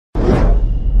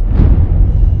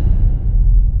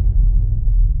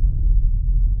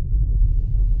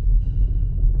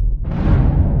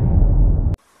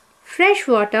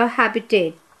Freshwater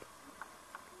habitat.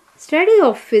 Study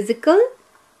of physical,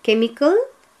 chemical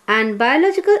and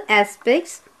biological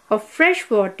aspects of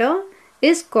freshwater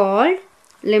is called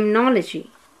limnology.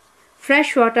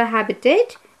 Freshwater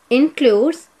habitat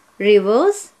includes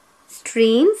rivers,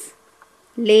 streams,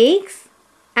 lakes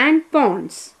and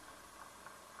ponds.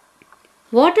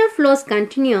 Water flows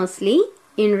continuously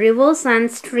in rivers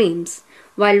and streams,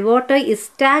 while water is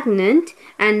stagnant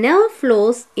and never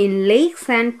flows in lakes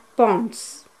and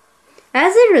ponds.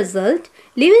 As a result,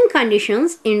 living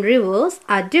conditions in rivers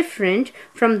are different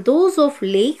from those of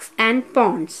lakes and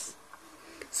ponds.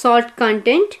 Salt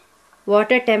content,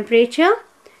 water temperature,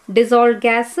 dissolved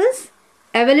gases,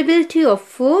 availability of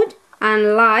food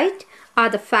and light are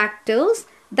the factors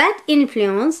that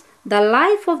influence the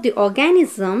life of the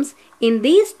organisms in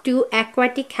these two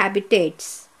aquatic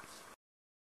habitats.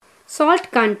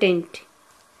 Salt content.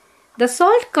 The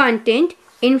salt content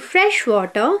in fresh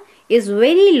water is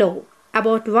very low,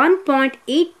 about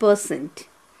 1.8%.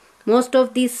 Most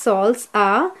of these salts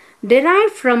are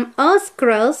derived from Earth's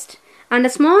crust and a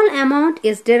small amount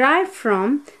is derived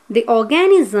from the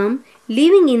organism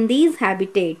living in these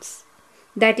habitats,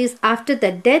 that is after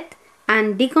the death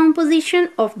and decomposition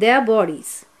of their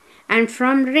bodies, and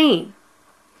from rain.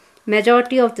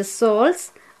 Majority of the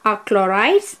salts are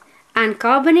chlorides and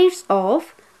carbonates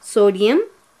of sodium,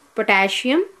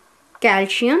 potassium,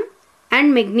 calcium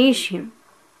and magnesium.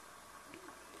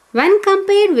 When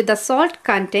compared with the salt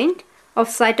content of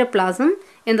cytoplasm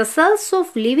in the cells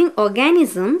of living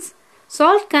organisms,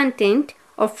 salt content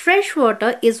of fresh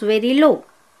water is very low.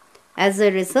 As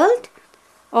a result,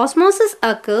 osmosis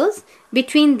occurs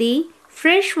between the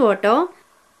fresh water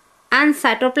and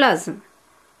cytoplasm,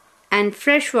 and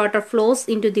fresh water flows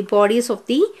into the bodies of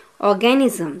the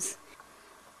organisms.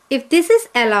 If this is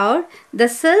allowed, the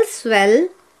cells swell,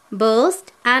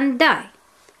 burst and die.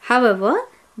 However,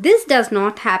 this does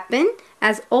not happen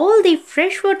as all the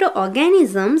freshwater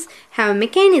organisms have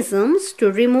mechanisms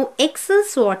to remove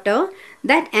excess water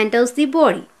that enters the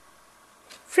body.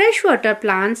 Freshwater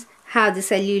plants have the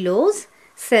cellulose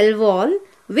cell wall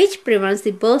which prevents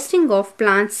the bursting of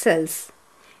plant cells.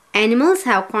 Animals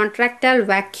have contractile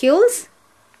vacuoles,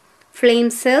 flame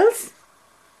cells,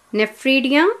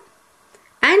 nephridia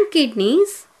and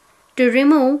kidneys to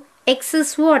remove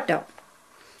excess water.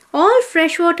 All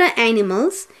freshwater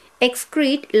animals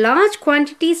excrete large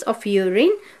quantities of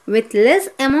urine with less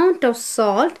amount of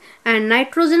salt, and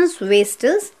nitrogenous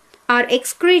wastes are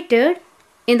excreted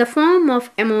in the form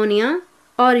of ammonia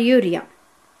or urea.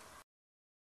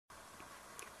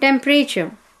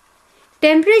 Temperature.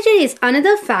 Temperature is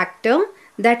another factor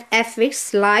that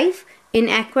affects life in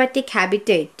aquatic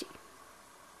habitat.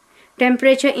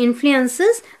 Temperature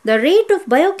influences the rate of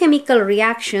biochemical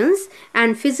reactions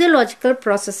and physiological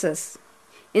processes.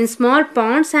 In small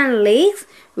ponds and lakes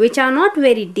which are not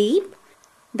very deep,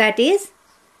 that is,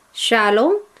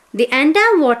 shallow, the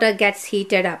entire water gets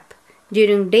heated up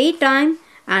during daytime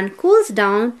and cools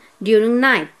down during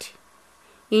night.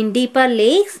 In deeper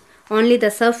lakes, only the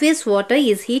surface water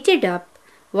is heated up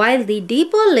while the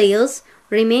deeper layers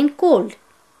remain cold.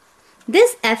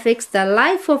 This affects the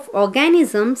life of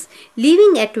organisms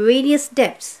living at various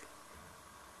depths.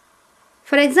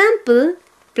 For example,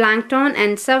 plankton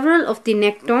and several of the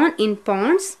nekton in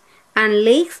ponds and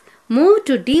lakes move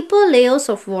to deeper layers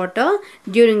of water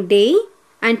during day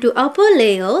and to upper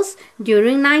layers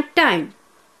during night time.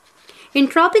 In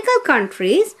tropical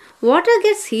countries, water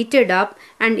gets heated up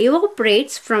and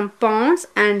evaporates from ponds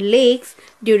and lakes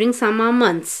during summer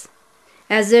months.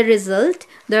 As a result,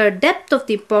 the depth of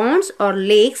the ponds or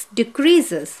lakes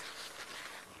decreases,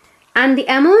 and the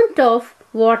amount of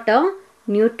water,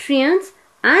 nutrients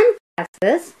and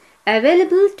gases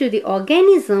available to the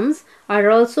organisms are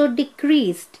also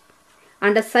decreased.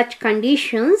 Under such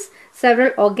conditions,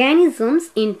 several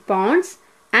organisms in ponds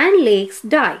and lakes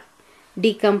die,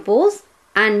 decompose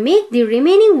and make the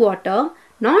remaining water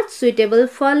not suitable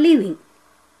for living.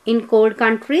 In cold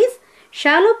countries,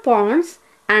 shallow ponds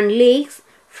and lakes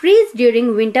freeze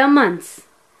during winter months,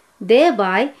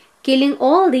 thereby killing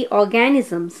all the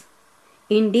organisms.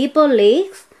 In deeper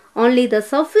lakes, only the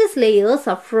surface layers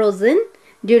are frozen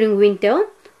during winter,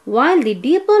 while the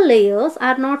deeper layers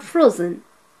are not frozen.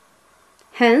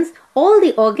 Hence, all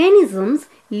the organisms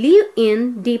live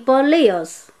in deeper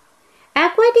layers.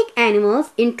 Aquatic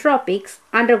animals in tropics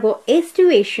undergo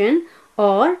aestivation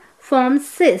or form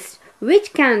cysts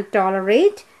which can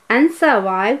tolerate and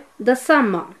survive the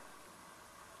summer.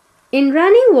 In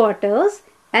running waters,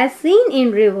 as seen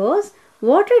in rivers,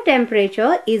 water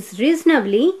temperature is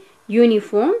reasonably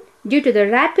uniform due to the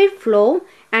rapid flow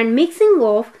and mixing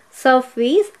of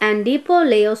surface and deeper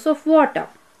layers of water.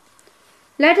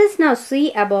 Let us now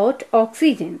see about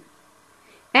oxygen.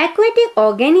 Aquatic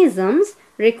organisms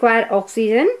require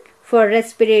oxygen for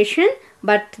respiration,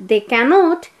 but they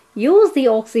cannot use the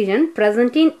oxygen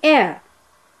present in air.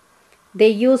 They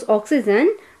use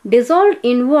oxygen dissolved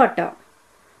in water.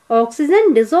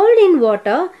 Oxygen dissolved in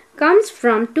water comes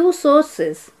from two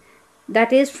sources,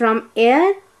 that is from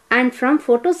air and from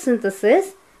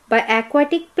photosynthesis by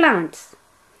aquatic plants.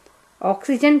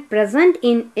 Oxygen present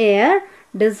in air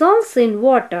dissolves in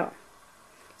water.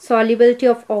 Solubility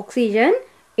of oxygen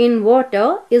in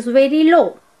water is very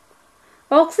low.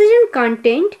 Oxygen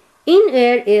content in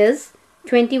air is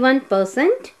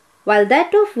 21%, while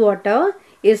that of water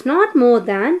is not more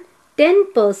than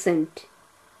 10%.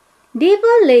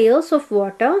 Deeper layers of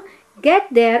water get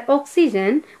their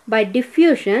oxygen by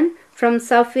diffusion from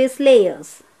surface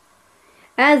layers.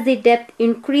 As the depth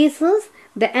increases,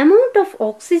 the amount of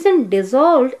oxygen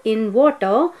dissolved in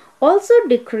water also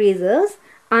decreases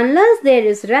unless there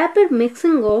is rapid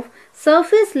mixing of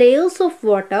surface layers of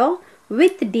water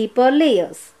with deeper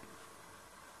layers.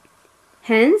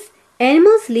 Hence,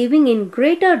 animals living in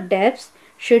greater depths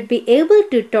should be able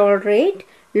to tolerate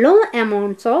low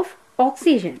amounts of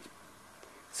oxygen.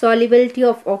 Solubility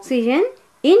of oxygen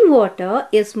in water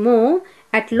is more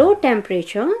at low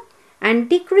temperature and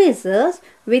decreases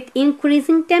with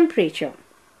increasing temperature.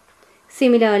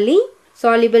 Similarly,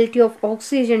 solubility of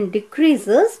oxygen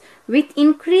decreases with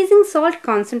increasing salt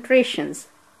concentrations.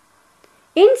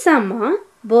 In summer,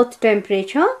 both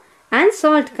temperature and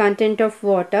salt content of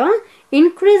water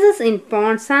increases in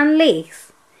ponds and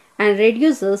lakes and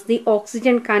reduces the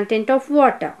oxygen content of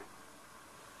water.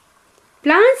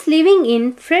 Plants living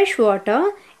in fresh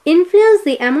water influence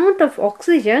the amount of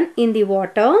oxygen in the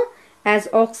water as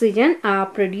oxygen are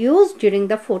produced during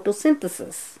the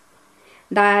photosynthesis.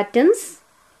 Diatoms,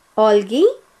 algae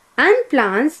and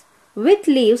plants with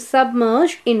leaves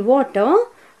submerged in water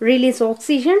release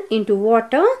oxygen into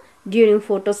water during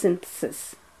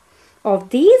photosynthesis.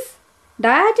 Of these,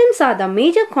 diatoms are the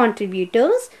major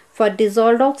contributors for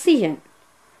dissolved oxygen.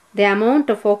 The amount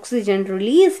of oxygen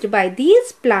released by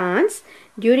these plants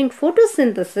during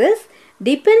photosynthesis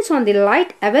depends on the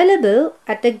light available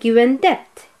at a given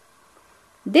depth.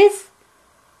 This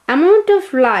amount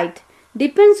of light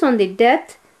depends on the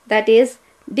depth, that is,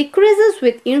 decreases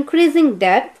with increasing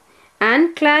depth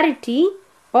and clarity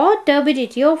or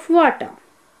turbidity of water.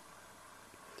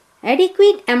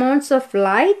 Adequate amounts of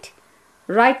light,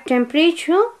 right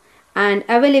temperature and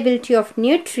availability of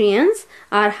nutrients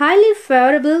are highly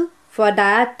favorable for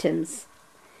diatoms.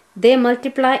 They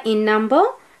multiply in number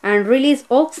and release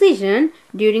oxygen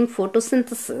during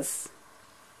photosynthesis.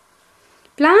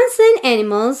 Plants and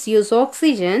animals use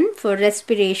oxygen for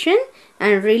respiration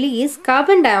and release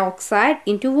carbon dioxide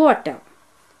into water.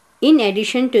 In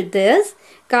addition to this,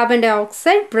 carbon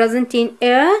dioxide present in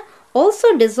air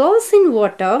also dissolves in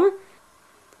water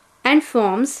and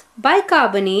forms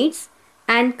bicarbonates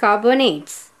and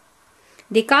carbonates.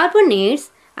 The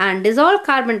carbonates and dissolved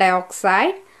carbon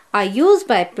dioxide are used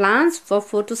by plants for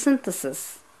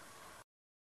photosynthesis.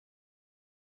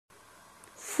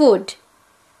 Food.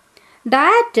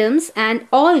 Diatoms and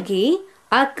algae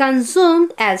are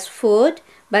consumed as food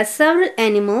by several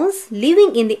animals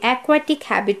living in the aquatic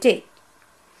habitat.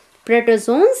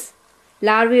 Protozoans,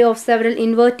 larvae of several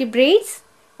invertebrates,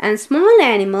 and small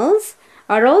animals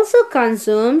are also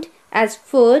consumed as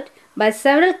food by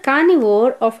several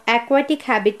carnivores of aquatic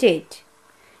habitat.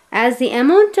 As the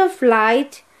amount of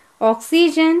light,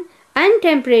 oxygen, and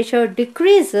temperature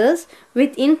decreases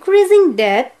with increasing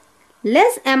depth,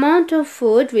 less amount of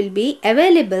food will be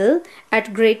available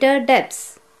at greater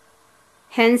depths.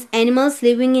 Hence, animals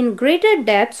living in greater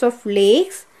depths of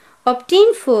lakes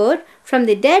obtain food from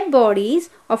the dead bodies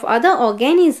of other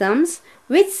organisms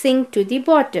which sink to the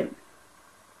bottom.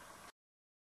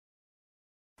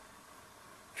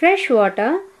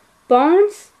 Freshwater,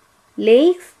 ponds,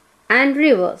 lakes and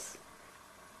rivers.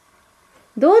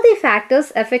 Though the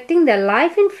factors affecting the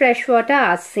life in freshwater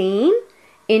are same,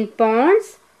 in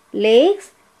ponds,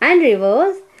 lakes and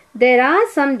rivers there are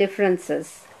some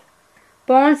differences.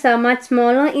 Ponds are much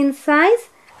smaller in size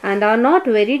and are not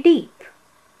very deep.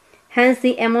 Hence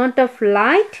the amount of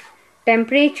light,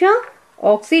 temperature,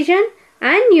 oxygen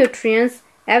and nutrients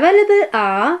available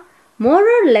are more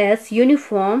or less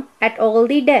uniform at all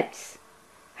the depths.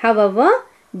 However,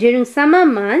 during summer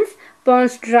months,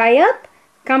 ponds dry up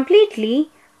completely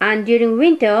and during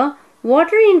winter,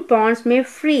 water in ponds may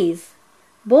freeze.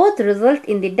 Both result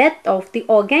in the death of the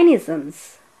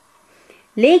organisms.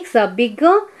 Lakes are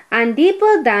bigger and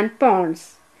deeper than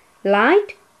ponds.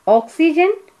 Light,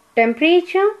 oxygen,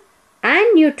 temperature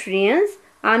and nutrients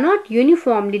are not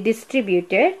uniformly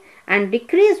distributed and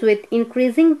decrease with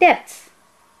increasing depths.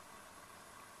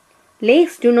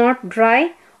 Lakes do not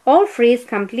dry or freeze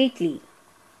completely.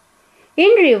 In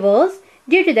rivers,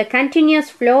 due to the continuous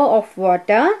flow of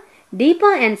water,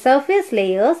 deeper and surface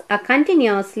layers are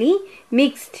continuously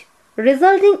mixed,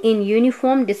 resulting in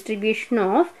uniform distribution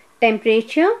of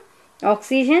temperature,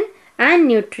 oxygen, and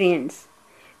nutrients.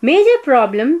 Major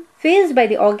problem faced by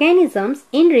the organisms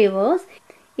in rivers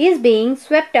is being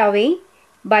swept away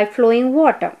by flowing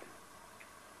water.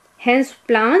 Hence,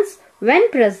 plants, when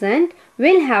present,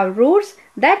 will have roots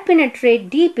that penetrate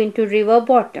deep into river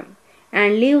bottom,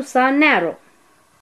 and leaves are narrow.